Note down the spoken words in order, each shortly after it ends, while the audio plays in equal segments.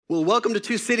Well, welcome to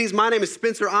Two Cities. My name is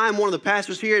Spencer. I am one of the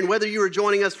pastors here, and whether you are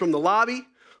joining us from the lobby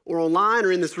or online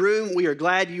or in this room, we are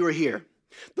glad you are here.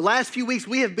 The last few weeks,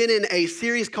 we have been in a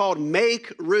series called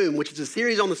Make Room, which is a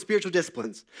series on the spiritual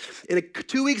disciplines. And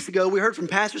 2 weeks ago, we heard from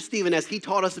Pastor Stephen as he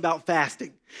taught us about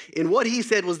fasting. And what he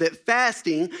said was that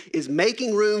fasting is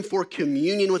making room for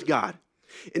communion with God.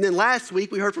 And then last week,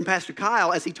 we heard from Pastor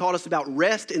Kyle as he taught us about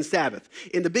rest and Sabbath.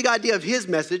 And the big idea of his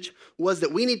message was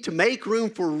that we need to make room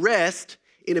for rest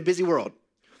in a busy world.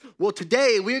 Well,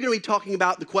 today we're going to be talking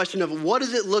about the question of what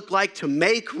does it look like to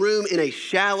make room in a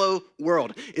shallow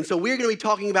world. And so we're going to be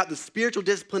talking about the spiritual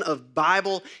discipline of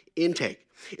Bible intake.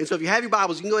 And so if you have your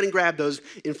Bibles, you can go ahead and grab those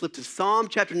and flip to Psalm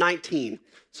chapter 19.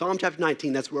 Psalm chapter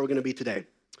 19, that's where we're going to be today.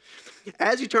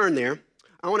 As you turn there,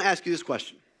 I want to ask you this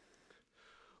question.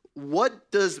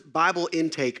 What does Bible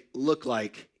intake look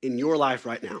like in your life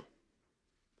right now?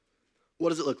 What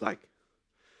does it look like?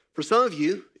 For some of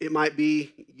you, it might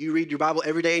be you read your Bible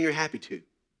every day and you're happy to.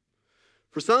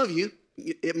 For some of you,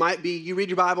 it might be you read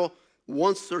your Bible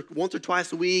once or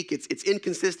twice a week. It's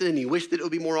inconsistent and you wish that it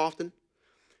would be more often.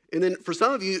 And then for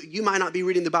some of you, you might not be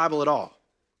reading the Bible at all.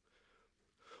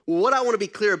 Well, what I want to be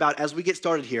clear about as we get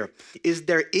started here is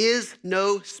there is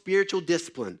no spiritual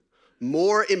discipline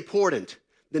more important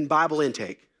than Bible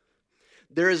intake.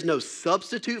 There is no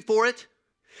substitute for it.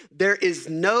 There is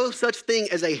no such thing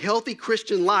as a healthy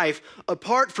Christian life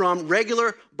apart from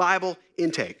regular Bible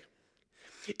intake.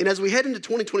 And as we head into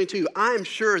 2022, I am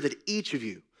sure that each of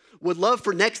you would love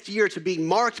for next year to be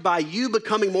marked by you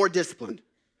becoming more disciplined.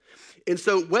 And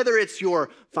so whether it's your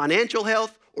financial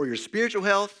health or your spiritual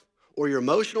health or your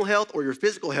emotional health or your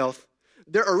physical health,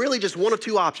 there are really just one of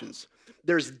two options.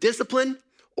 There's discipline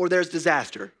or there's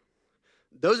disaster.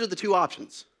 Those are the two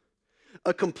options.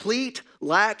 A complete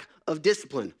lack of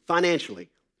discipline financially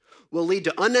will lead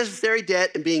to unnecessary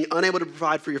debt and being unable to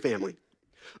provide for your family.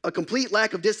 A complete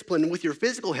lack of discipline with your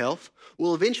physical health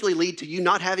will eventually lead to you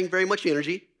not having very much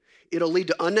energy. It'll lead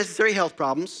to unnecessary health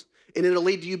problems, and it'll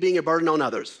lead to you being a burden on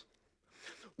others.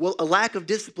 Well, a lack of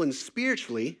discipline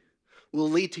spiritually will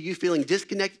lead to you feeling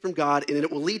disconnected from God, and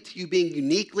it will lead to you being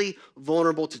uniquely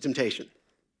vulnerable to temptation.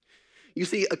 You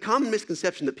see, a common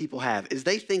misconception that people have is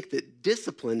they think that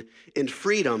discipline and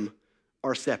freedom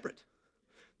are separate.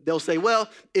 They'll say, well,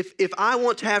 if I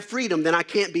want to have freedom, then I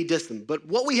can't be disciplined. But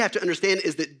what we have to understand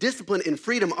is that discipline and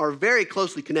freedom are very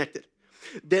closely connected.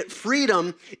 That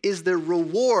freedom is the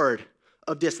reward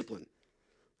of discipline.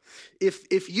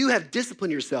 If you have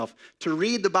disciplined yourself to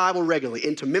read the Bible regularly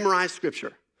and to memorize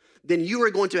Scripture, then you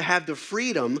are going to have the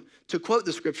freedom to quote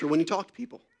the Scripture when you talk to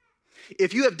people.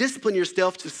 If you have disciplined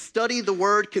yourself to study the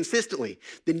Word consistently,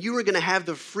 then you are going to have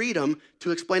the freedom to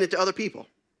explain it to other people.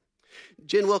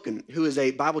 Jen Wilkin, who is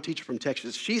a Bible teacher from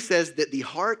Texas, she says that the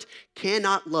heart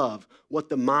cannot love what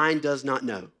the mind does not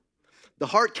know. The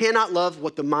heart cannot love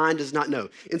what the mind does not know.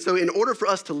 And so in order for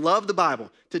us to love the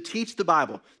Bible, to teach the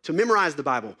Bible, to memorize the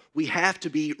Bible, we have to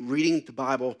be reading the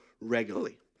Bible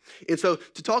regularly. And so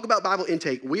to talk about Bible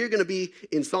intake, we are going to be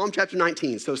in Psalm chapter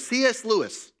 19. So C.S.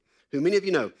 Lewis, who many of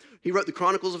you know, he wrote the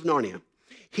Chronicles of Narnia.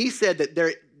 He said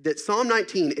that Psalm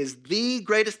 19 is the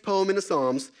greatest poem in the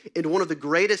Psalms and one of the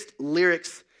greatest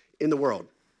lyrics in the world.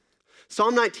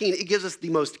 Psalm 19, it gives us the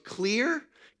most clear,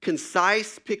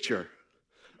 concise picture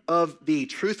of the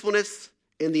truthfulness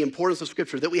and the importance of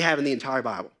Scripture that we have in the entire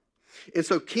Bible. And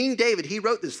so King David, he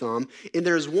wrote this psalm, and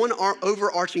there's one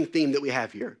overarching theme that we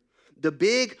have here. The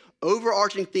big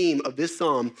overarching theme of this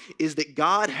psalm is that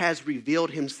God has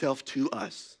revealed himself to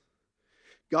us.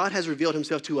 God has revealed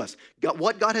himself to us.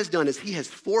 What God has done is he has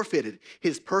forfeited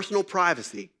his personal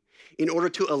privacy in order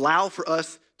to allow for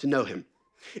us to know him.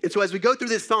 And so as we go through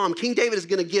this psalm, King David is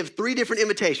going to give three different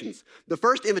invitations. The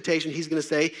first invitation he's going to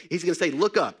say,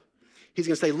 look up. He's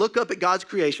going to say, look up at God's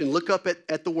creation, look up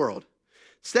at the world.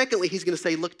 Secondly, he's going to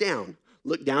say, look down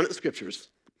at the Scriptures.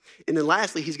 And then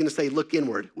lastly, he's going to say, look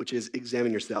inward, which is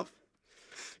examine yourself.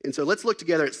 And so let's look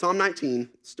together at Psalm 19,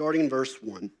 starting in verse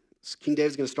 1. King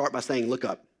David's going to start by saying, look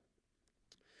up.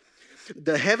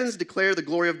 The heavens declare the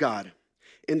glory of God,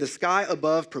 and the sky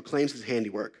above proclaims his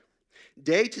handiwork.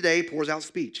 Day to day pours out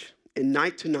speech, and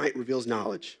night to night reveals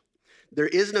knowledge. There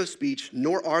is no speech,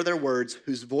 nor are there words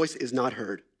whose voice is not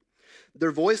heard.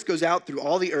 Their voice goes out through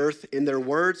all the earth, and their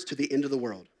words to the end of the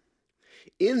world.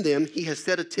 In them he has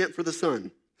set a tent for the sun,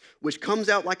 which comes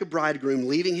out like a bridegroom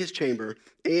leaving his chamber,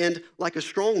 and like a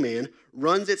strong man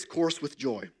runs its course with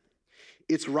joy.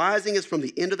 Its rising is from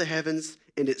the end of the heavens,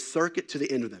 and its circuit to the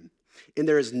end of them. And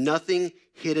there is nothing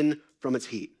hidden from its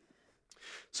heat.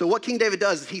 So what King David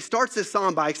does is he starts this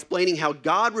psalm by explaining how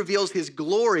God reveals his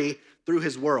glory through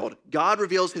his world. God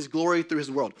reveals his glory through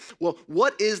his world. Well,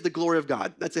 what is the glory of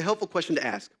God? That's a helpful question to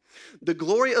ask. The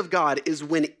glory of God is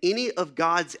when any of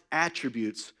God's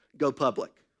attributes go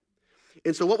public.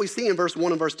 And so what we see in verse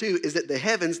 1 and verse 2 is that the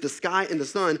heavens, the sky, and the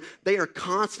sun, they are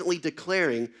constantly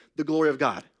declaring the glory of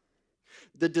God.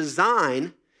 The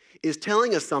design is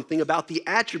telling us something about the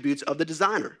attributes of the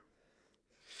designer.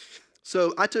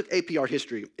 So I took AP Art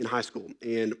History in high school,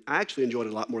 and I actually enjoyed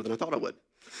it a lot more than I thought I would.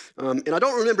 And I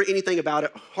don't remember anything about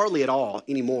it hardly at all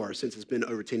anymore since it's been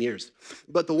over 10 years.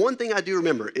 But the one thing I do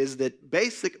remember is that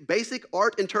basic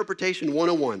art interpretation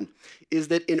 101 is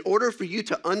that in order for you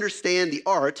to understand the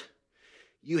art,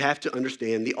 you have to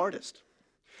understand the artist.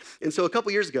 And so a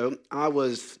couple years ago, I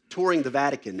was touring the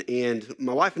Vatican, and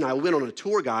my wife and I went on a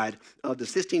tour guide of the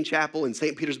Sistine Chapel in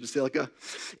St. Peter's Basilica,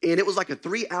 and it was like a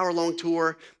 3-hour-long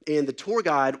tour, and the tour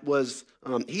guide was,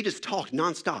 he just talked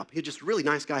nonstop. He was just a really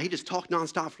nice guy. He just talked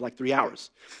nonstop for like 3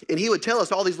 hours, and he would tell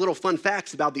us all these little fun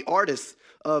facts about the artists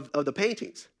of the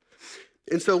paintings.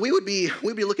 And so we would be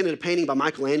looking at a painting by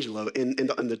Michelangelo, and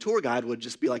the tour guide would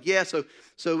just be like, yeah,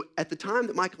 so at the time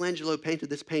that Michelangelo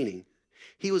painted this painting,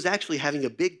 he was actually having a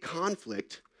big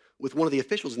conflict with one of the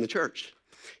officials in the church.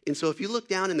 And so if you look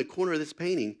down in the corner of this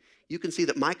painting, you can see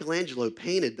that Michelangelo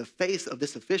painted the face of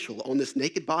this official on this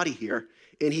naked body here,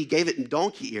 and he gave it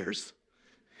donkey ears.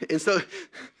 And so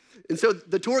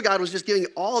the tour guide was just giving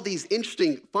all these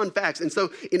interesting, fun facts. And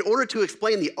so in order to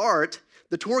explain the art,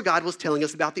 the tour guide was telling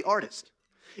us about the artist.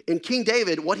 In King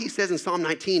David, what he says in Psalm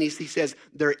 19, he says,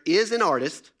 there is an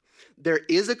artist, there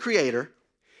is a creator,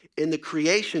 and the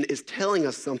creation is telling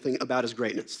us something about his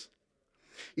greatness.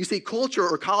 You see, culture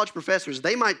or college professors,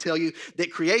 they might tell you that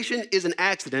creation is an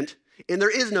accident and there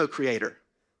is no creator.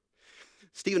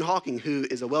 Stephen Hawking, who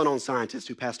is a well-known scientist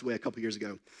who passed away a couple years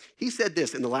ago, he said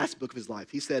this in the last book of his life.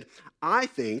 He said, I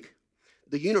think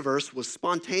the universe was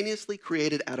spontaneously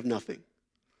created out of nothing.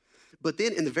 But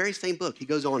then in the very same book, he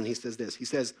goes on and he says this. He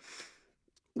says,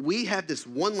 we have this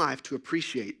one life to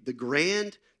appreciate the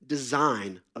grand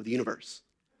design of the universe.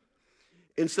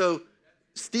 And so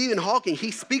Stephen Hawking,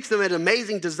 he speaks of an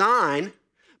amazing design,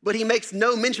 but he makes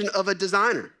no mention of a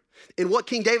designer. And what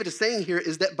King David is saying here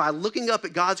is that by looking up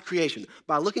at God's creation,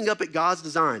 by looking up at God's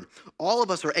design, all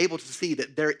of us are able to see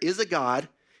that there is a God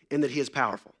and that he is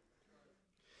powerful.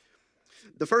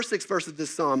 The first 6 verses of this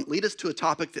psalm lead us to a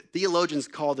topic that theologians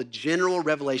call the general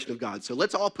revelation of God. So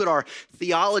let's all put our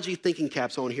theology thinking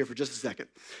caps on here for just a second.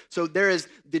 So there is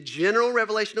the general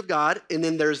revelation of God, and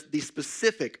then there's the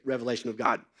specific revelation of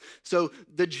God. So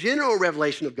the general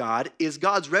revelation of God is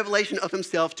God's revelation of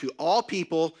himself to all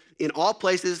people in all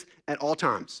places at all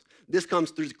times. This comes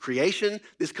through creation.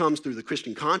 This comes through the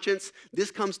Christian conscience.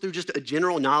 This comes through just a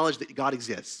general knowledge that God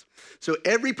exists. So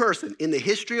every person in the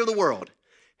history of the world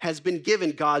has been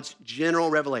given God's general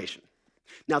revelation.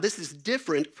 Now, this is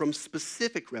different from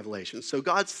specific revelation. So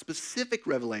God's specific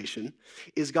revelation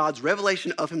is God's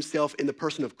revelation of himself in the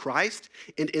person of Christ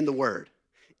and in the Word.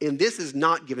 And this is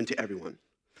not given to everyone.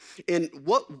 And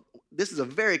this is a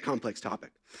very complex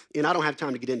topic, and I don't have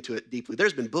time to get into it deeply.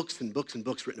 There's been books and books and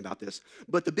books written about this.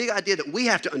 But the big idea that we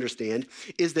have to understand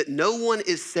is that no one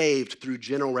is saved through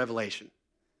general revelation.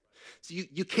 So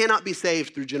you cannot be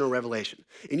saved through general revelation.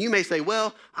 And you may say,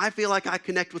 well, I feel like I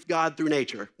connect with God through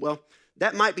nature. Well,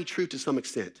 that might be true to some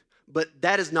extent, but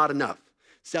that is not enough.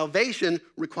 Salvation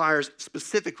requires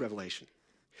specific revelation.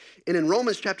 And in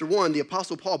Romans chapter 1, the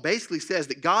Apostle Paul basically says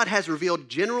that God has revealed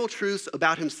general truths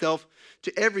about himself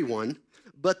to everyone,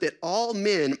 but that all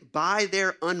men, by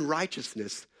their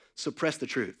unrighteousness, suppress the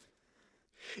truth.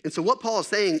 And so what Paul is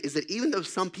saying is that even though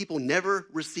some people never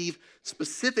receive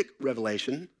specific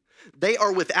revelation, they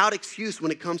are without excuse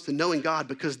when it comes to knowing God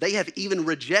because they have even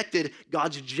rejected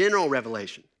God's general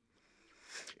revelation.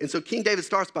 And so King David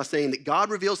starts by saying that God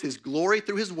reveals his glory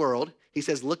through his world. He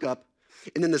says, look up.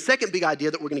 And then the second big idea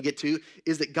that we're going to get to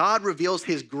is that God reveals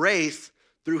his grace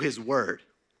through his word.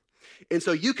 And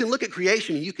so you can look at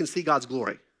creation and you can see God's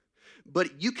glory.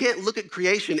 But you can't look at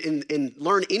creation and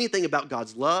learn anything about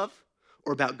God's love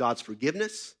or about God's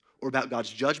forgiveness or about God's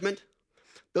judgment.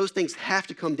 Those things have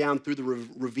to come down through the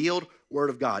revealed word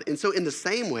of God. And so in the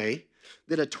same way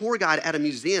that a tour guide at a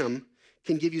museum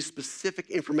can give you specific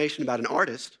information about an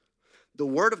artist, the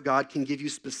word of God can give you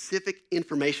specific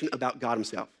information about God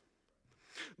himself.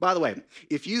 By the way,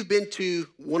 if you've been to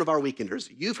one of our weekenders,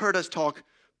 you've heard us talk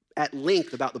at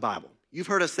length about the Bible. You've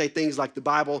heard us say things like the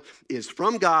Bible is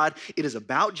from God, it is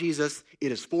about Jesus,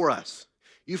 it is for us.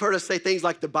 You've heard us say things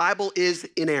like the Bible is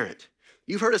inerrant.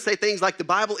 You've heard us say things like the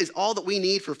Bible is all that we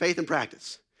need for faith and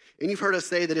practice. And you've heard us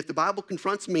say that if the Bible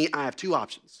confronts me, I have two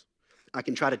options. I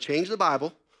can try to change the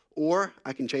Bible, or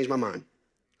I can change my mind.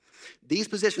 These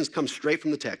positions come straight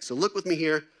from the text. So look with me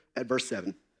here at verse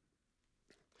 7.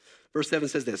 Verse 7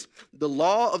 says this, the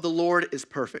law of the Lord is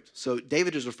perfect. So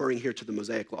David is referring here to the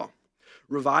Mosaic law,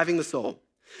 reviving the soul.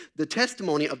 The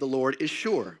testimony of the Lord is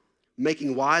sure,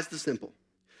 making wise the simple.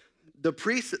 The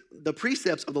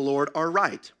precepts of the Lord are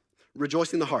right,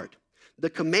 rejoicing the heart. The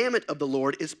commandment of the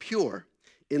Lord is pure,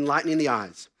 enlightening the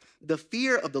eyes. The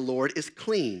fear of the Lord is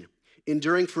clean,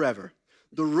 enduring forever.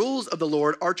 The rules of the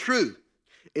Lord are true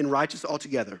and righteous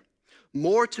altogether.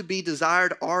 More to be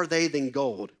desired are they than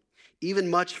gold, even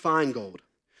much fine gold.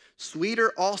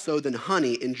 Sweeter also than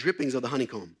honey and drippings of the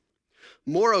honeycomb.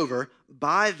 Moreover,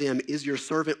 by them is your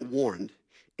servant warned,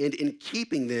 and in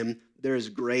keeping them there is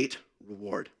great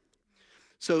reward.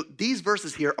 So these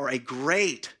verses here are a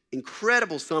great,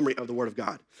 incredible summary of the Word of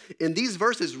God. And these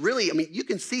verses really, you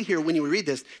can see here when you read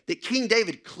this, that King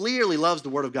David clearly loves the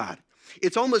Word of God.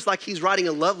 It's almost like he's writing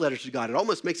a love letter to God. It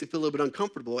almost makes it feel a little bit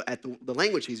uncomfortable at the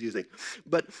language he's using.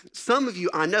 But some of you,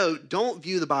 I know, don't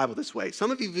view the Bible this way.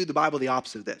 Some of you view the Bible the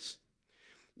opposite of this.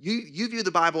 You view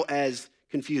the Bible as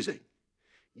confusing.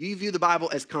 You view the Bible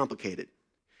as complicated.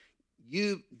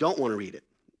 You don't want to read it.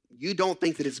 You don't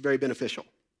think that it's very beneficial.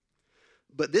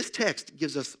 But this text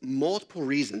gives us multiple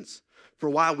reasons for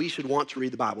why we should want to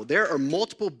read the Bible. There are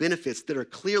multiple benefits that are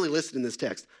clearly listed in this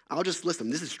text. I'll just list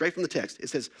them. This is straight from the text. It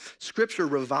says, Scripture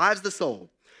revives the soul,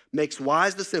 makes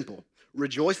wise the simple,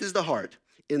 rejoices the heart,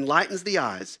 enlightens the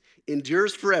eyes,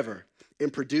 endures forever,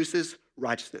 and produces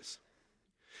righteousness.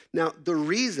 Now, the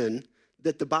reason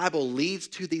that the Bible leads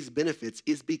to these benefits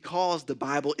is because the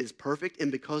Bible is perfect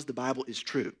and because the Bible is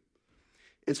true.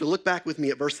 And so look back with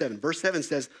me at verse 7. Verse 7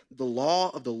 says, the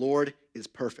law of the Lord is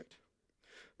perfect.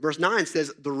 Verse 9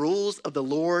 says, the rules of the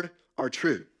Lord are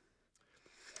true.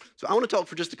 So I want to talk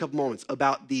for just a couple moments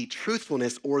about the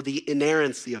truthfulness or the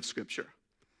inerrancy of Scripture.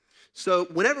 So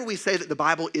whenever we say that the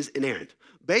Bible is inerrant,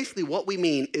 basically what we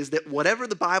mean is that whatever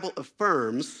the Bible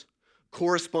affirms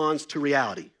corresponds to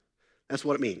reality. That's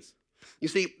what it means. You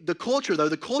see, the culture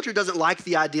doesn't like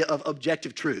the idea of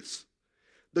objective truths.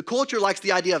 The culture likes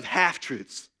the idea of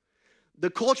half-truths. The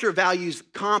culture values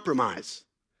compromise.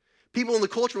 People in the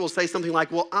culture will say something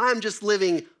like, well, I'm just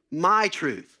living my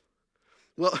truth.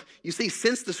 Well, you see,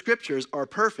 since the Scriptures are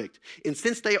perfect and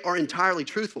since they are entirely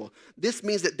truthful, this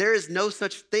means that there is no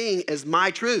such thing as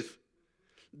my truth.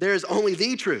 There is only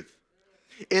the truth.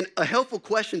 And a helpful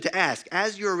question to ask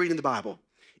as you're reading the Bible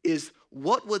is,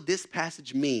 what would this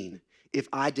passage mean if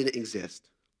I didn't exist?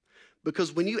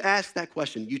 Because when you ask that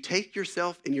question, you take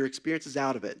yourself and your experiences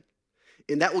out of it,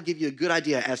 and that will give you a good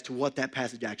idea as to what that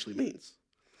passage actually means.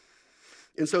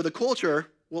 And so the culture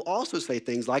will also say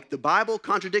things like, the Bible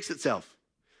contradicts itself.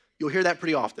 You'll hear that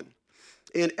pretty often.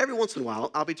 And every once in a while,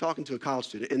 I'll be talking to a college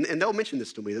student, and they'll mention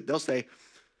this to me. They'll say,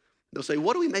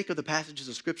 what do we make of the passages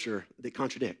of Scripture that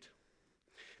contradict?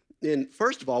 And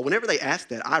first of all, whenever they ask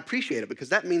that, I appreciate it because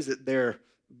that means that they're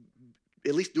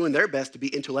at least doing their best to be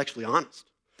intellectually honest.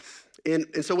 And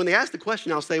so when they ask the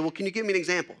question, I'll say, well, can you give me an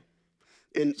example?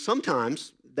 And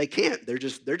sometimes they can't. They're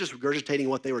just regurgitating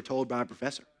what they were told by a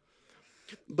professor.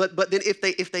 But then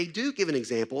if they do give an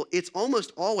example, it's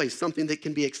almost always something that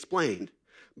can be explained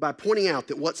by pointing out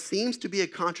that what seems to be a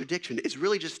contradiction is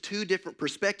really just two different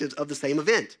perspectives of the same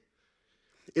event.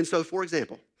 And so, for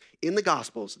example, in the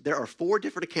Gospels, there are 4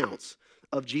 different accounts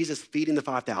of Jesus feeding the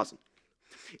 5,000.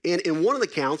 And in one of the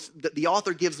accounts, the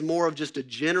author gives more of just a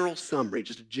general summary,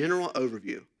 just a general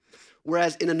overview.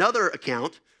 Whereas in another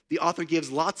account, the author gives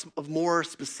lots of more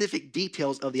specific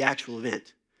details of the actual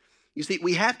event. You see,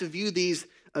 we have to view these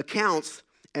accounts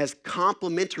as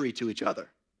complementary to each other.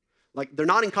 Like, they're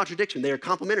not in contradiction, they are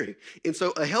complementary. And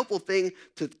so a helpful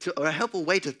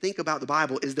way to think about the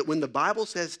Bible is that when the Bible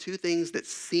says 2 things that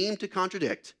seem to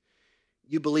contradict,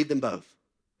 you believe them both.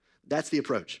 That's the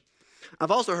approach.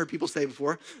 I've also heard people say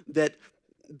before that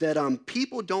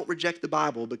people don't reject the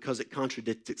Bible because it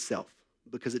contradicts itself,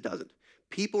 because it doesn't.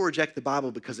 People reject the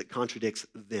Bible because it contradicts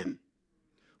them,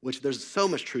 which there's so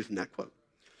much truth in that quote.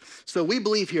 So we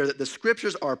believe here that the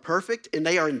Scriptures are perfect and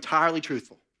they are entirely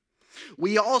truthful.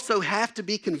 We also have to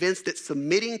be convinced that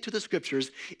submitting to the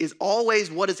Scriptures is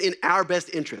always what is in our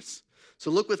best interests.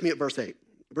 So look with me at verse 8.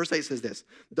 Verse 8 says this,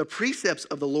 the precepts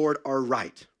of the Lord are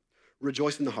right,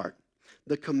 rejoice in the heart.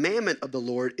 The commandment of the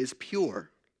Lord is pure,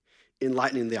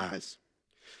 enlightening the eyes.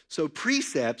 So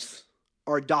precepts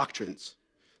are doctrines.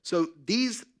 So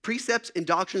these precepts and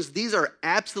doctrines, these are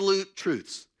absolute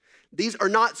truths. These are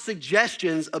not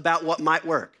suggestions about what might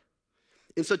work.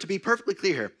 And so to be perfectly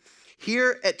clear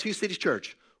here at Two Cities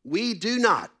Church, we do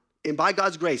not, and by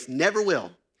God's grace, never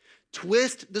will,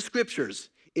 twist the Scriptures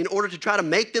in order to try to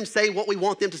make them say what we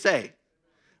want them to say.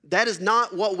 That is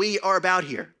not what we are about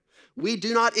here. We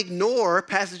do not ignore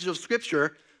passages of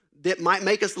Scripture that might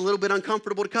make us a little bit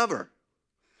uncomfortable to cover.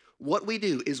 What we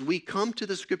do is we come to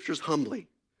the Scriptures humbly.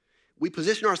 We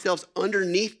position ourselves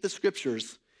underneath the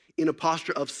Scriptures in a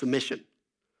posture of submission.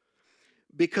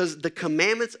 Because the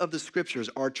commandments of the Scriptures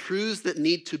are truths that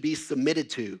need to be submitted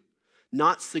to,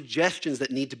 not suggestions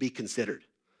that need to be considered.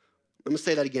 I'm going to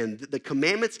say that again. The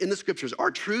commandments in the Scriptures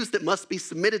are truths that must be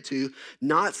submitted to,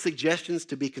 not suggestions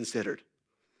to be considered.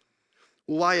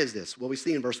 Well, why is this? Well, we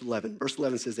see in verse 11. Verse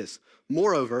 11 says this,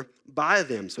 moreover, by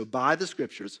them, so by the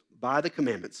Scriptures, by the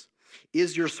commandments,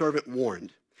 is your servant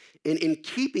warned, and in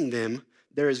keeping them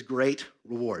there is great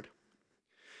reward.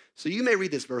 So you may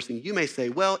read this verse and you may say,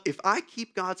 well, if I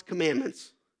keep God's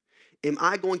commandments, am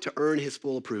I going to earn his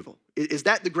full approval? Is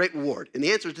that the great reward? And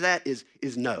the answer to that is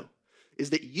no. Is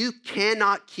that you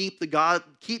cannot keep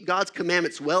God's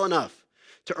commandments well enough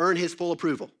to earn his full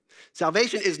approval.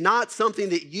 Salvation is not something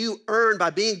that you earn by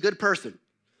being a good person.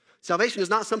 Salvation is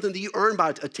not something that you earn by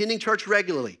attending church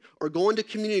regularly or going to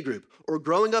community group or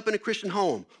growing up in a Christian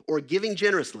home or giving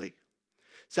generously.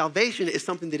 Salvation is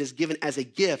something that is given as a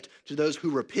gift to those who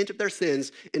repent of their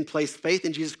sins and place faith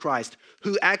in Jesus Christ,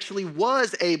 who actually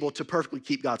was able to perfectly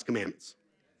keep God's commandments.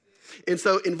 And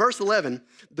so in verse 11,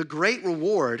 the great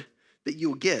reward that you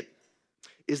will get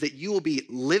is that you will be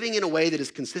living in a way that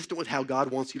is consistent with how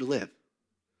God wants you to live.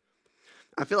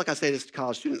 I feel like I say this to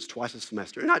college students twice a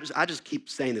semester, and I just keep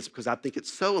saying this because I think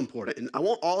it's so important. And I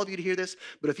want all of you to hear this,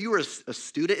 but if you were a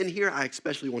student in here, I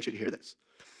especially want you to hear this.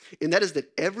 And that is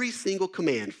that every single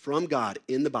command from God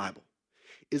in the Bible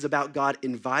is about God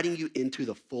inviting you into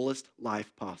the fullest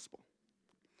life possible.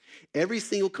 Every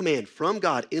single command from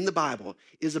God in the Bible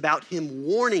is about him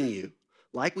warning you,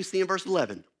 like we see in verse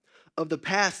 11, of the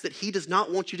paths that he does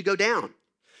not want you to go down.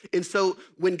 And so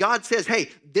when God says, hey,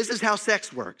 this is how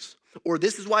sex works, or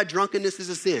this is why drunkenness is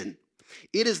a sin,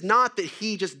 it is not that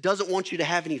he just doesn't want you to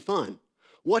have any fun.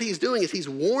 What he's doing is he's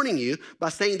warning you by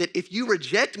saying that if you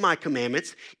reject my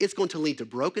commandments, it's going to lead to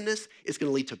brokenness, it's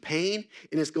going to lead to pain,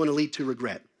 and it's going to lead to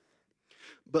regret.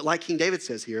 But like King David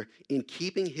says here, in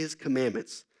keeping his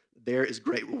commandments, there is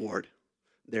great reward.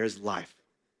 There is life.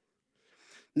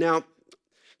 Now,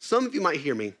 some of you might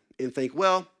hear me and think,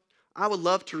 well, I would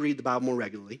love to read the Bible more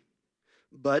regularly,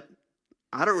 but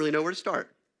I don't really know where to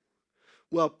start.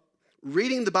 Well,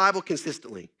 reading the Bible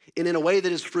consistently and in a way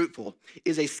that is fruitful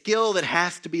is a skill that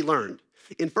has to be learned.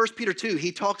 In 1 Peter 2,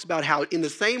 he talks about how in the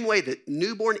same way that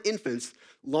newborn infants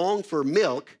long for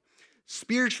milk,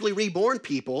 spiritually reborn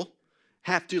people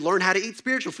have to learn how to eat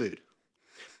spiritual food.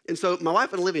 And so my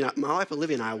wife Olivia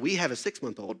and I, we have a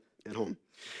 6-month-old at home.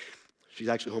 She's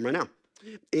actually home right now.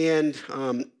 And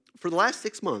for the last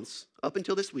 6 months, up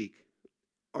until this week,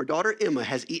 our daughter Emma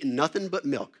has eaten nothing but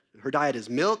milk. Her diet is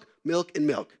milk, milk, and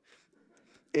milk,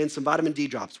 and some vitamin D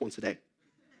drops once a day.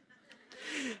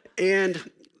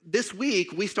 And this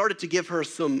week, we started to give her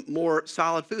some more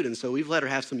solid food. And so we've let her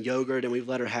have some yogurt, and we've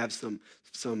let her have some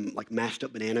like mashed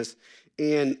up bananas.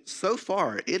 And so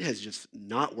far, it has just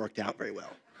not worked out very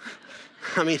well.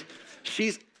 I mean,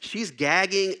 she's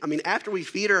gagging. I mean, after we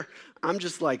feed her, I'm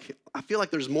just like, I feel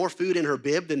like there's more food in her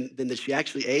bib than that she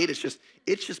actually ate.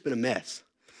 It's just been a mess.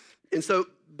 And so,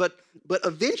 but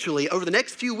eventually, over the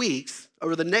next few weeks,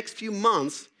 over the next few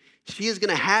months, she is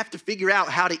going to have to figure out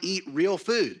how to eat real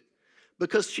food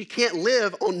because she can't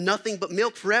live on nothing but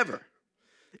milk forever.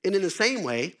 And in the same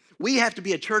way, we have to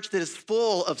be a church that is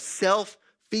full of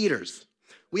self-feeders.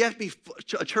 We have to be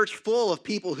a church full of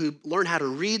people who learn how to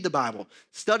read the Bible,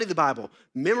 study the Bible,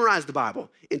 memorize the Bible,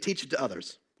 and teach it to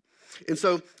others. And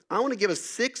so I want to give us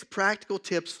 6 practical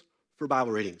tips for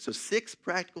Bible reading. So 6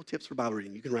 practical tips for Bible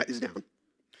reading. You can write these down.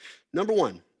 Number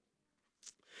one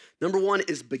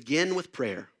is begin with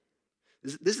prayer.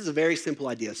 This is a very simple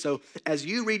idea. So as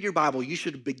you read your Bible, you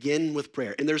should begin with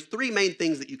prayer. And there's 3 main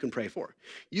things that you can pray for.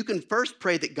 You can first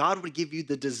pray that God would give you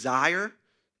the desire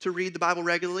to read the Bible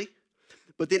regularly.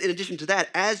 But then in addition to that,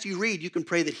 as you read, you can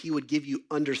pray that he would give you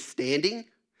understanding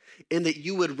and that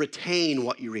you would retain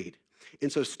what you read.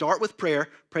 And so start with prayer,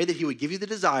 pray that he would give you the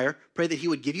desire, pray that he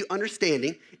would give you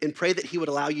understanding, and pray that he would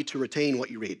allow you to retain what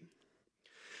you read.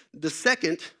 The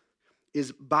second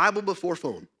is Bible before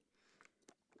phone.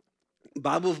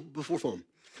 Bible before phone.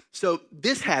 So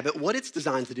this habit, what it's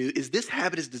designed to do is this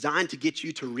habit is designed to get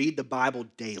you to read the Bible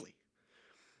daily.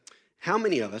 How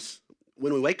many of us,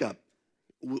 when we wake up,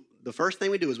 the first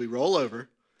thing we do is we roll over,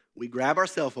 we grab our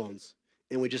cell phones,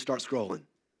 and we just start scrolling?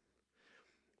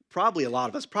 Probably a lot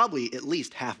of us, probably at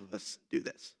least half of us do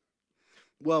this.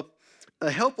 Well, a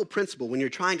helpful principle when you're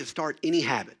trying to start any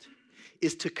habit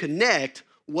is to connect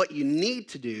what you need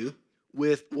to do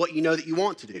with what you know that you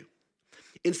want to do.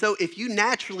 And so if you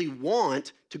naturally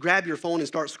want to grab your phone and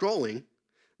start scrolling,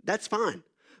 that's fine.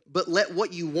 But let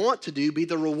what you want to do be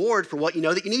the reward for what you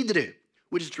know that you need to do,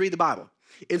 which is to read the Bible.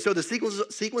 And so the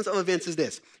sequence of events is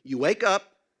this. You wake up,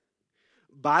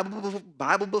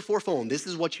 Bible before phone. This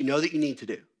is what you know that you need to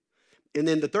do. And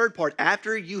then the third part,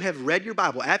 after you have read your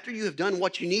Bible, after you have done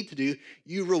what you need to do,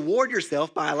 you reward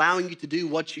yourself by allowing you to do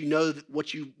what you know,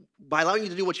 by allowing you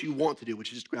to do what you want to do, which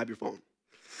is just grab your phone.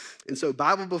 And so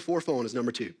Bible before phone is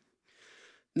number 2.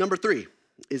 Number 3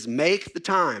 is make the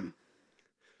time.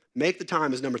 Make the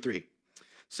time is number 3.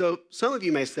 So some of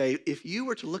you may say, if you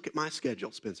were to look at my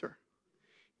schedule, Spencer,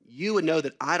 you would know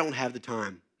that I don't have the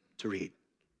time to read.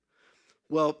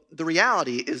 Well, the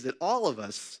reality is that all of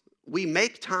us, we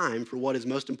make time for what is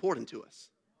most important to us.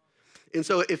 And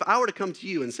so if I were to come to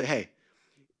you and say, hey,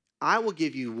 I will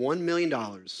give you $1 million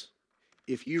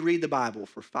if you read the Bible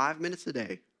for 5 minutes a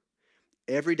day,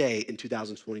 every day in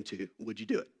 2022, would you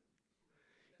do it?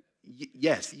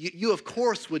 Yes, you of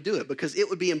course would do it because it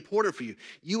would be important for you.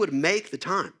 You would make the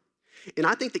time. And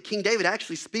I think that King David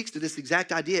actually speaks to this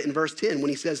exact idea in verse 10 when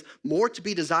he says, more to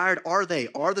be desired are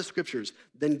the scriptures,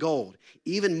 than gold,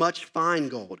 even much fine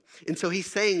gold. And so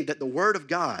he's saying that the word of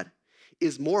God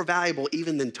is more valuable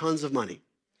even than tons of money.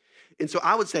 And so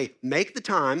I would say, make the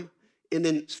time and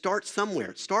then start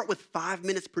somewhere. Start with 5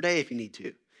 minutes per day if you need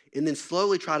to, and then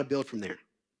slowly try to build from there.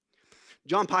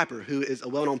 John Piper, who is a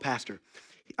well-known pastor,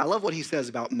 I love what he says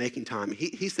about making time.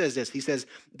 He says this. He says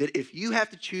that if you have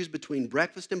to choose between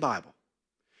breakfast and Bible,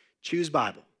 choose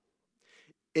Bible,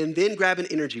 and then grab an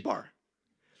energy bar,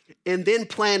 and then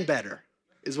plan better,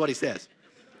 is what he says.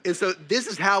 And so this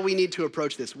is how we need to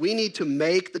approach this. We need to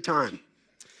make the time.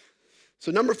 So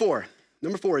number four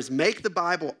is make the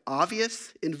Bible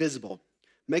obvious and visible.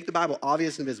 Make the Bible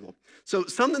obvious and visible. So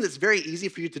something that's very easy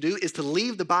for you to do is to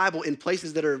leave the Bible in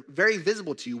places that are very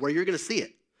visible to you where you're going to see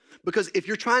it. Because if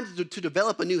you're trying to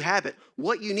develop a new habit,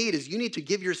 what you need to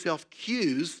give yourself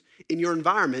cues in your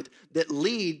environment that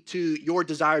lead to your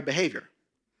desired behavior.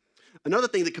 Another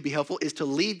thing that could be helpful is to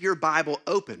leave your Bible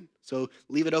open. So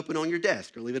leave it open on your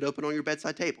desk or leave it open on your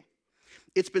bedside table.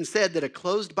 It's been said that a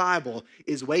closed Bible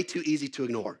is way too easy to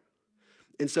ignore.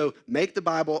 And so make the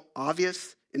Bible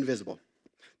obvious and visible.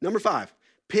 Number 5,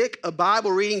 pick a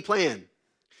Bible reading plan.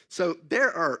 So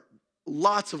there are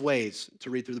lots of ways to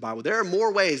read through the Bible. There are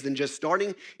more ways than just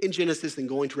starting in Genesis and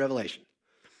going to Revelation.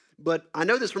 But I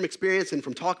know this from experience and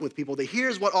from talking with people that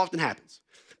here's what often happens.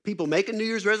 People make a New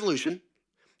Year's resolution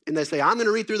and they say, I'm going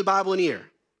to read through the Bible in a year.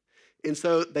 And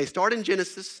so they start in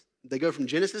Genesis, they go from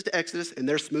Genesis to Exodus, and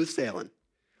they're smooth sailing.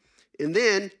 And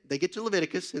then they get to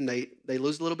Leviticus and they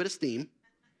lose a little bit of steam.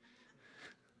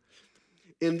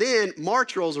 And then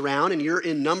March rolls around and you're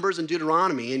in Numbers and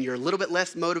Deuteronomy and you're a little bit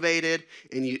less motivated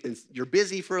and you're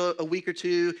busy for a week or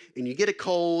two and you get a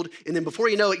cold and then before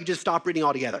you know it, you just stop reading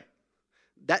altogether.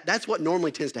 That's what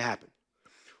normally tends to happen.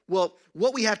 Well,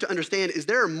 what we have to understand is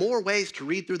there are more ways to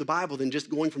read through the Bible than just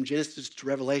going from Genesis to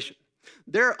Revelation.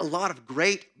 There are a lot of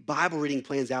great Bible reading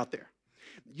plans out there.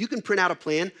 You can print out a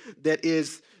plan that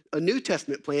is a New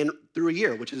Testament plan through a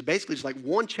year, which is basically just like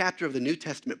one chapter of the New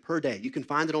Testament per day. You can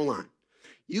find it online.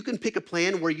 You can pick a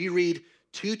plan where you read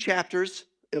 2 chapters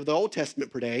of the Old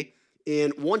Testament per day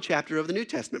and 1 chapter of the New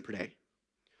Testament per day.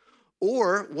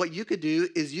 Or what you could do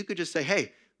is you could just say,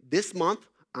 hey, this month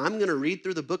I'm going to read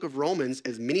through the book of Romans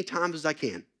as many times as I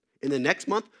can. And the next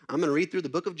month I'm going to read through the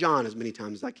book of John as many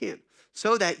times as I can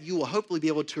so that you will hopefully be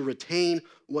able to retain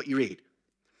what you read.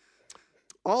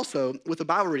 Also, with a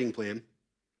Bible reading plan,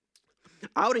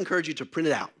 I would encourage you to print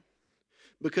it out.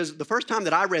 Because the first time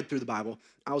that I read through the Bible,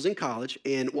 I was in college,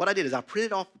 and what I did is I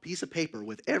printed off a piece of paper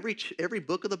with every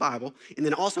book of the Bible, and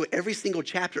then also every single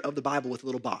chapter of the Bible with a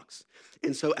little box.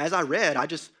 And so as I read, I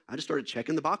just started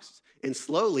checking the boxes. And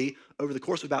slowly, over the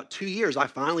course of about 2 years, I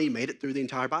finally made it through the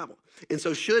entire Bible. And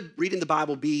so should reading the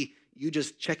Bible be you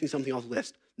just checking something off the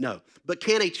list? No. But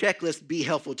can a checklist be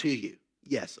helpful to you?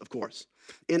 Yes, of course.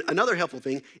 And another helpful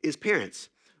thing is parents.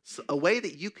 So a way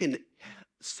that you can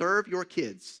serve your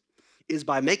kids is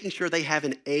by making sure they have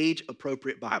an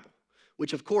age-appropriate Bible,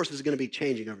 which of course is going to be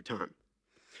changing over time.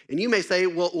 And you may say,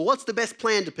 well, what's the best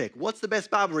plan to pick? What's the best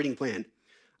Bible reading plan?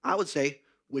 I would say,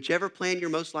 whichever plan you're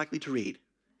most likely to read.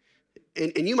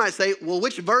 And you might say, well,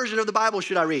 which version of the Bible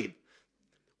should I read?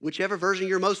 Whichever version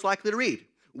you're most likely to read.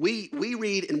 We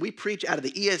read and we preach out of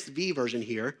the ESV version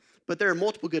here, but there are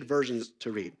multiple good versions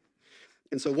to read.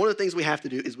 And so one of the things we have to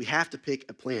do is we have to pick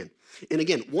a plan. And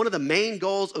again, one of the main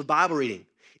goals of Bible reading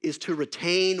is to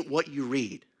retain what you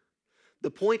read.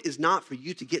 The point is not for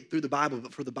you to get through the Bible,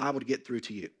 but for the Bible to get through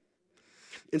to you.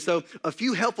 And so a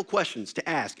few helpful questions to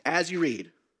ask as you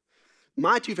read.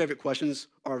 My two favorite questions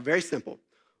are very simple.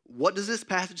 What does this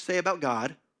passage say about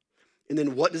God? And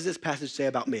then what does this passage say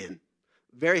about man?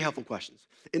 Very helpful questions.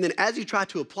 And then as you try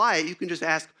to apply it, you can just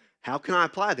ask, how can I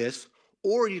apply this?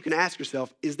 Or you can ask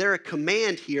yourself, is there a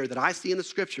command here that I see in the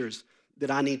scriptures that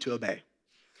I need to obey?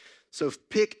 So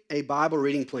pick a Bible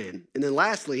reading plan. And then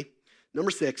lastly,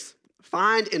 number 6,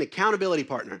 find an accountability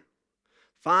partner.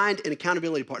 Find an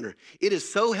accountability partner. It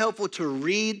is so helpful to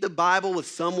read the Bible with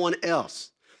someone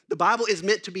else. The Bible is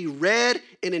meant to be read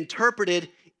and interpreted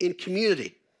in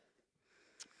community.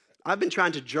 I've been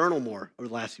trying to journal more over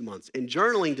the last few months, and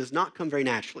journaling does not come very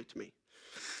naturally to me.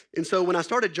 And so when I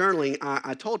started journaling,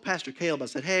 I told Pastor Caleb, I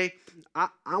said, hey, I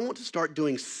want to start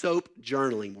doing SOAP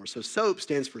journaling more. So SOAP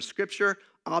stands for Scripture,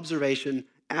 Observation,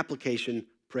 Application,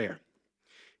 Prayer.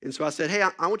 And so I said, hey,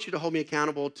 I want you to hold me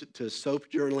accountable to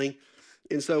SOAP journaling.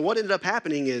 And so what ended up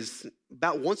happening is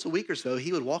about once a week or so,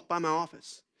 he would walk by my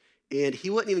office. And he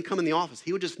wouldn't even come in the office.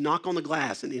 He would just knock on the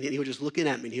glass, and he would just look in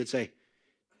at me, and he would say,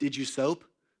 did you SOAP?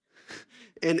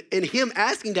 And him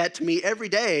asking that to me every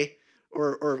day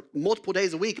or multiple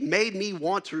days a week made me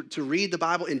want to read the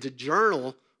Bible and to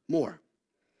journal more.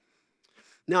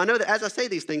 Now, I know that as I say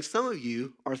these things, some of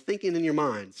you are thinking in your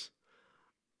minds,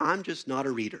 I'm just not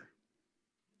a reader.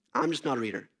 I'm just not a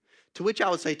reader. To which I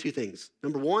would say two things.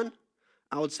 Number one,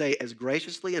 I would say as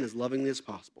graciously and as lovingly as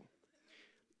possible,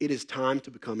 it is time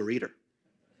to become a reader.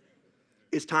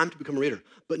 It's time to become a reader.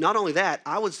 But not only that,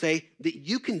 I would say that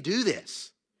you can do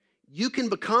this. You can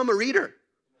become a reader.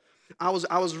 I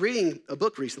was reading a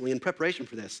book recently in preparation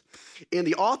for this, and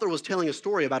the author was telling a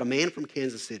story about a man from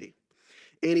Kansas City.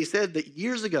 And he said that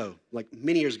years ago, like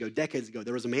many years ago, decades ago,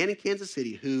 there was a man in Kansas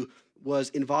City who was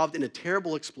involved in a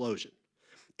terrible explosion.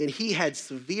 And he had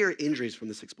severe injuries from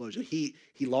this explosion. He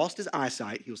lost his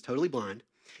eyesight, he was totally blind,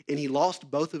 and he lost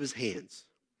both of his hands.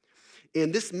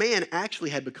 And this man actually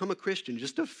had become a Christian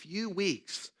just a few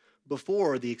weeks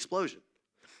before the explosion.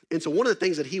 And so one of the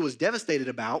things that he was devastated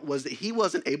about was that he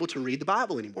wasn't able to read the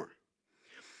Bible anymore.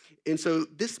 And so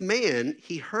this man,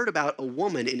 he heard about a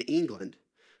woman in England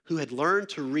who had learned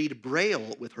to read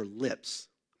Braille with her lips.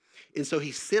 And so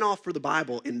he sent off for the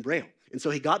Bible in Braille. And so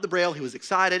he got the Braille, he was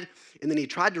excited, and then he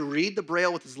tried to read the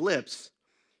Braille with his lips,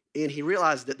 and he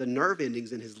realized that the nerve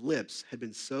endings in his lips had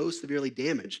been so severely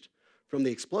damaged from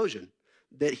the explosion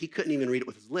that he couldn't even read it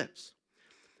with his lips.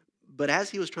 But as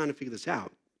he was trying to figure this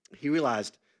out, he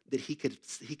realized that he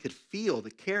could feel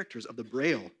the characters of the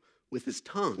Braille with his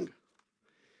tongue.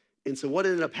 And so what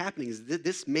ended up happening is that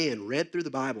this man read through the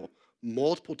Bible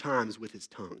multiple times with his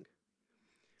tongue.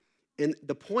 And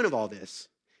the point of all this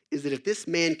is that if this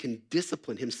man can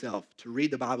discipline himself to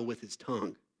read the Bible with his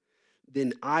tongue,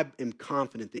 then I am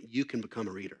confident that you can become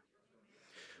a reader.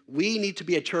 We need to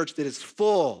be a church that is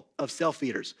full of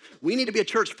self-feeders. We need to be a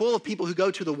church full of people who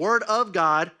go to the Word of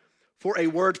God for a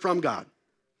word from God.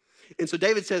 And so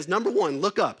David says, number one,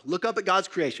 look up at God's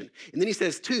creation. And then he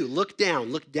says, 2, look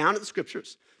down at the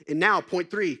scriptures. And now,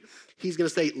 point 3, he's going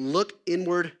to say, look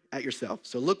inward at yourself.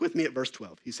 So look with me at verse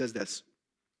 12. He says this,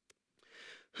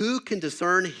 who can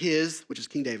discern his, which is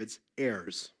King David's,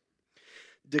 errors?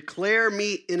 Declare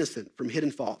me innocent from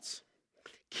hidden faults.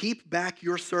 Keep back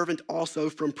your servant also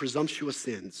from presumptuous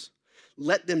sins.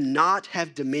 Let them not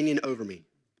have dominion over me.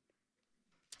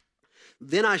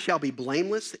 Then I shall be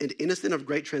blameless and innocent of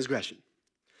great transgression.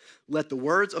 Let the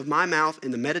words of my mouth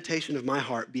and the meditation of my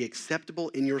heart be acceptable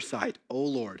in your sight, O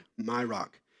Lord, my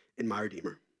rock and my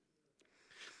redeemer.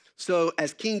 So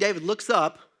as King David looks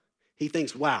up, he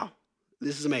thinks, wow,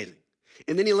 this is amazing.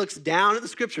 And then he looks down at the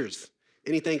scriptures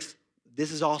and he thinks,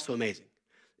 this is also amazing.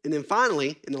 And then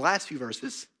finally, in the last few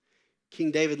verses,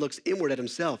 King David looks inward at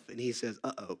himself and he says,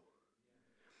 uh-oh.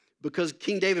 Because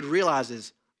King David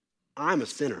realizes, I'm a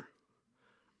sinner.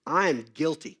 I am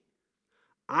guilty.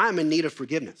 I'm in need of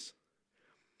forgiveness.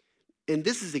 And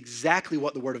this is exactly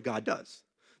what the Word of God does.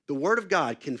 The Word of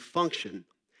God can function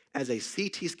as a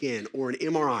CT scan or an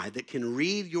MRI that can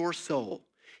read your soul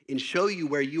and show you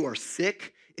where you are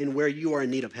sick and where you are in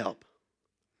need of help.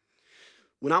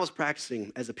 When I was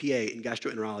practicing as a PA in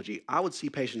gastroenterology, I would see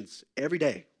patients every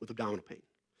day with abdominal pain.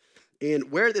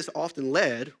 And where this often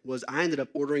led was I ended up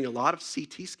ordering a lot of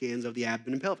CT scans of the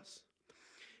abdomen and pelvis.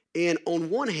 And on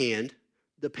one hand,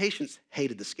 the patients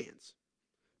hated the scans.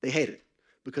 They hated it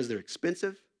because they're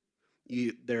expensive,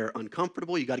 they're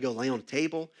uncomfortable, you gotta go lay on a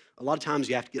table. A lot of times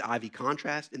you have to get IV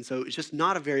contrast, and so it's just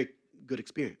not a very good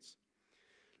experience.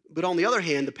 But on the other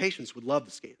hand, the patients would love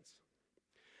the scans.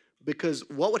 Because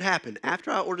what would happen, after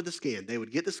I ordered the scan, they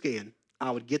would get the scan,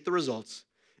 I would get the results,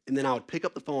 and then I would pick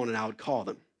up the phone and I would call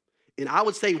them. And I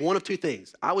would say one of two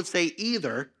things. I would say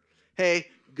either, hey,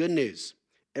 good news.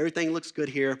 Everything looks good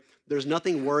here. There's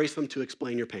nothing worrisome to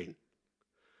explain your pain.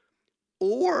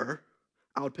 Or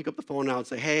I would pick up the phone and I would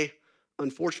say, hey,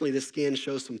 unfortunately, this scan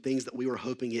shows some things that we were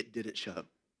hoping it didn't show.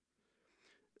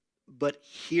 But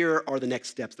here are the next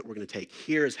steps that we're going to take.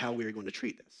 Here's how we are going to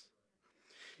treat this.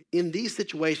 In these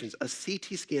situations, a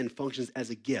CT scan functions as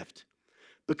a gift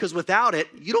because without it,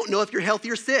 you don't know if you're healthy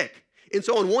or sick. And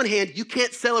so on one hand, you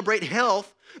can't celebrate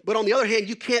health, but on the other hand,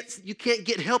 you can't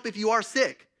get help if you are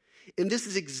sick. And this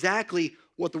is exactly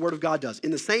what the Word of God does. In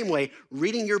the same way,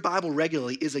 reading your Bible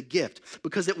regularly is a gift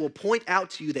because it will point out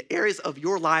to you the areas of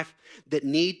your life that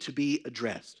need to be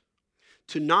addressed.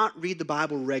 To not read the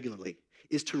Bible regularly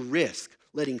is to risk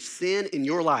letting sin in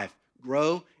your life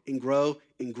grow and grow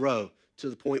and grow to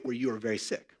the point where you are very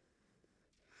sick.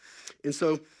 And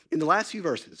so in the last few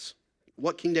verses,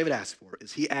 what King David asks for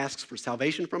is he asks for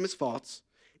salvation from his faults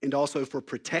and also for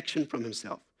protection from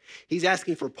himself. He's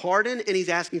asking for pardon and he's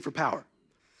asking for power.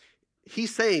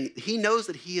 He's saying he knows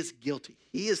that he is guilty.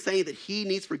 He is saying that he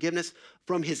needs forgiveness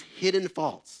from his hidden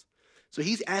faults. So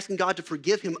he's asking God to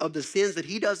forgive him of the sins that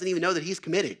he doesn't even know that he's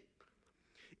committing.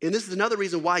 And this is another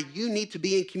reason why you need to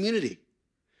be in community.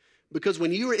 Because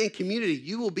when you are in community,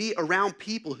 you will be around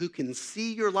people who can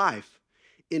see your life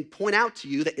and point out to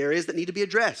you the areas that need to be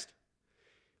addressed.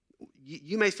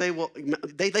 You may say, well,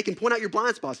 they can point out your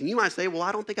blind spots. And you might say, well,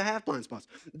 I don't think I have blind spots.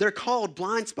 They're called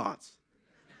blind spots.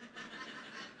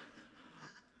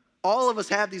 All of us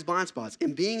have these blind spots,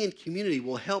 and being in community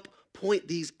will help point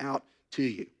these out to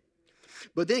you.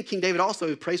 But then King David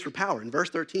also prays for power. In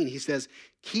verse 13, he says,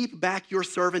 keep back your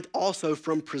servant also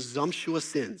from presumptuous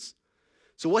sins.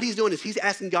 So what he's doing is he's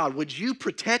asking God, would you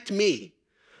protect me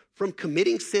from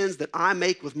committing sins that I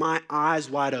make with my eyes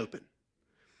wide open?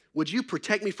 Would you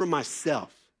protect me from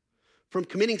myself, from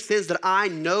committing sins that I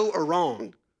know are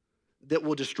wrong that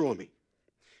will destroy me?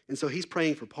 And so he's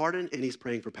praying for pardon and he's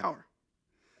praying for power.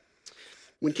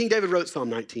 When King David wrote Psalm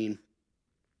 19,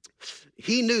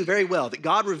 he knew very well that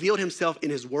God revealed himself in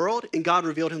his world and God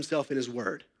revealed himself in his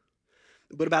word.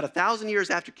 But about 1,000 years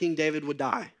after King David would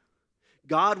die,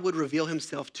 God would reveal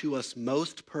himself to us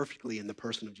most perfectly in the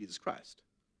person of Jesus Christ.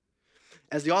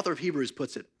 As the author of Hebrews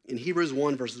puts it, in Hebrews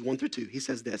 1, verses 1 through 2, he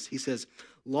says this. He says,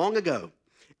 long ago,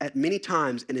 at many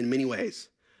times and in many ways,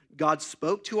 God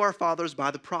spoke to our fathers by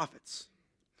the prophets.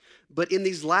 But in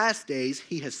these last days,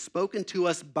 he has spoken to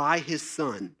us by his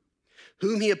Son,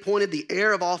 whom he appointed the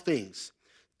heir of all things,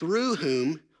 through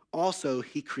whom also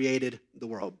he created the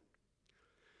world.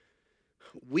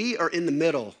 We are in the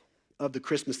middle of the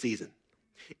Christmas season.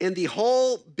 And the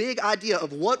whole big idea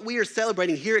of what we are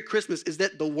celebrating here at Christmas is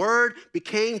that the Word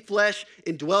became flesh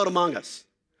and dwelt among us.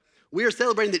 We are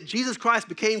celebrating that Jesus Christ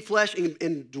became flesh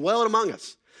and dwelt among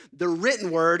us. The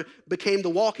written Word became the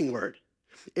walking Word.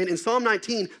 And in Psalm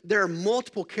 19, there are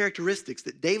multiple characteristics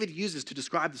that David uses to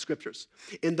describe the scriptures.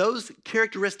 And those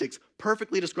characteristics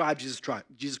perfectly describe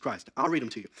Jesus Christ. I'll read them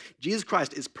to you. Jesus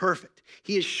Christ is perfect.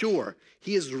 He is sure.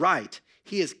 He is right.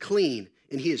 He is clean.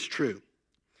 And he is true.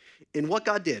 And what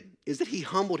God did is that he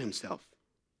humbled himself.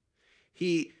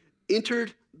 He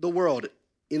entered the world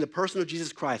in the person of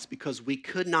Jesus Christ because we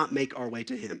could not make our way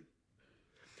to him.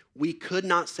 We could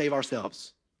not save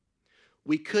ourselves.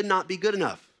 We could not be good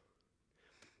enough.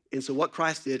 And so what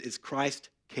Christ did is Christ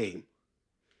came.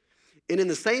 And in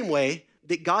the same way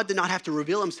that God did not have to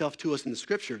reveal himself to us in the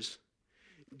scriptures,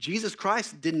 Jesus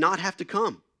Christ did not have to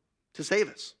come to save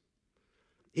us.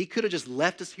 He could have just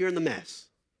left us here in the mess.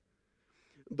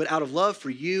 But out of love for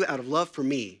you, out of love for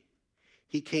me,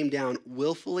 he came down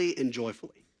willfully and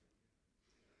joyfully.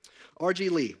 R.G.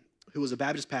 Lee, who was a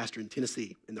Baptist pastor in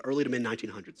Tennessee in the early to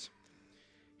mid-1900s,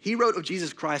 he wrote of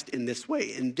Jesus Christ in this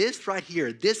way. And this right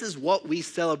here, this is what we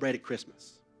celebrate at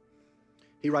Christmas.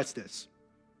 He writes this.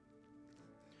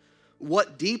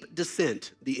 What deep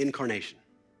descent, the incarnation.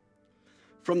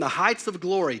 From the heights of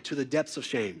glory to the depths of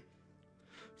shame.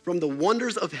 From the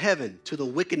wonders of heaven to the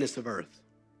wickedness of earth.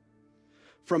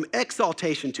 From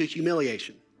exaltation to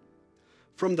humiliation.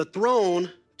 From the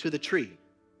throne to the tree.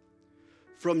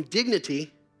 From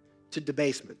dignity to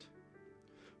debasement.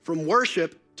 From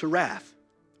worship to wrath.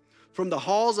 From the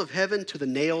halls of heaven to the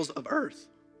nails of earth.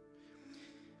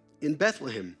 In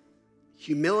Bethlehem,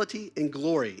 humility and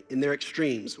glory in their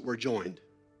extremes were joined.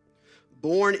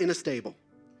 Born in a stable,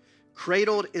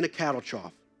 cradled in a cattle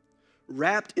trough,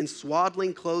 wrapped in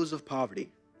swaddling clothes of poverty.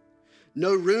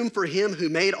 No room for him who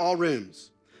made all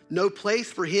rooms. No place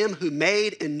for him who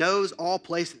made and knows all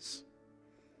places.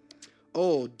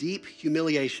 Oh, deep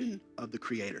humiliation of the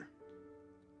Creator.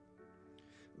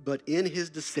 But in his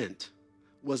descent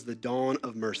was the dawn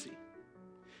of mercy.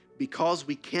 because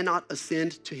we cannot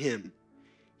ascend to him,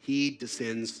 he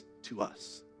descends to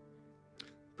us.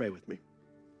 Pray with me.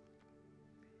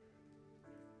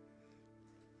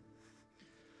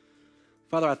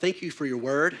 Father, I thank you for your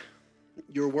word.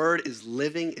 Your word is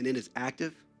living and it is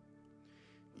active.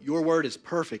 Your word is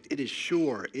perfect. It is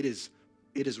sure. It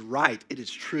is right. It is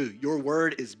true. Your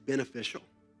word is beneficial.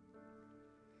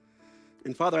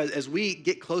 And Father, as we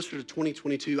get closer to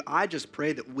 2022, I just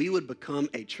pray that we would become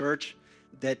a church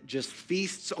that just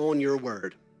feasts on your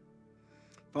word.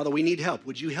 Father, we need help.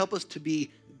 Would you help us to be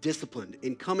disciplined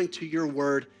in coming to your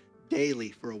word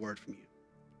daily for a word from you?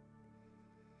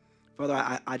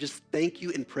 Father, I just thank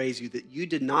you and praise you that you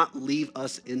did not leave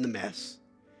us in the mess,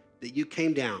 that you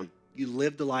came down, you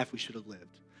lived the life we should have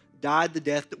lived, died the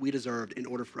death that we deserved in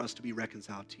order for us to be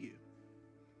reconciled to you.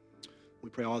 We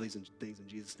pray all these things in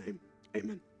Jesus' name.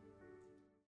 Amen.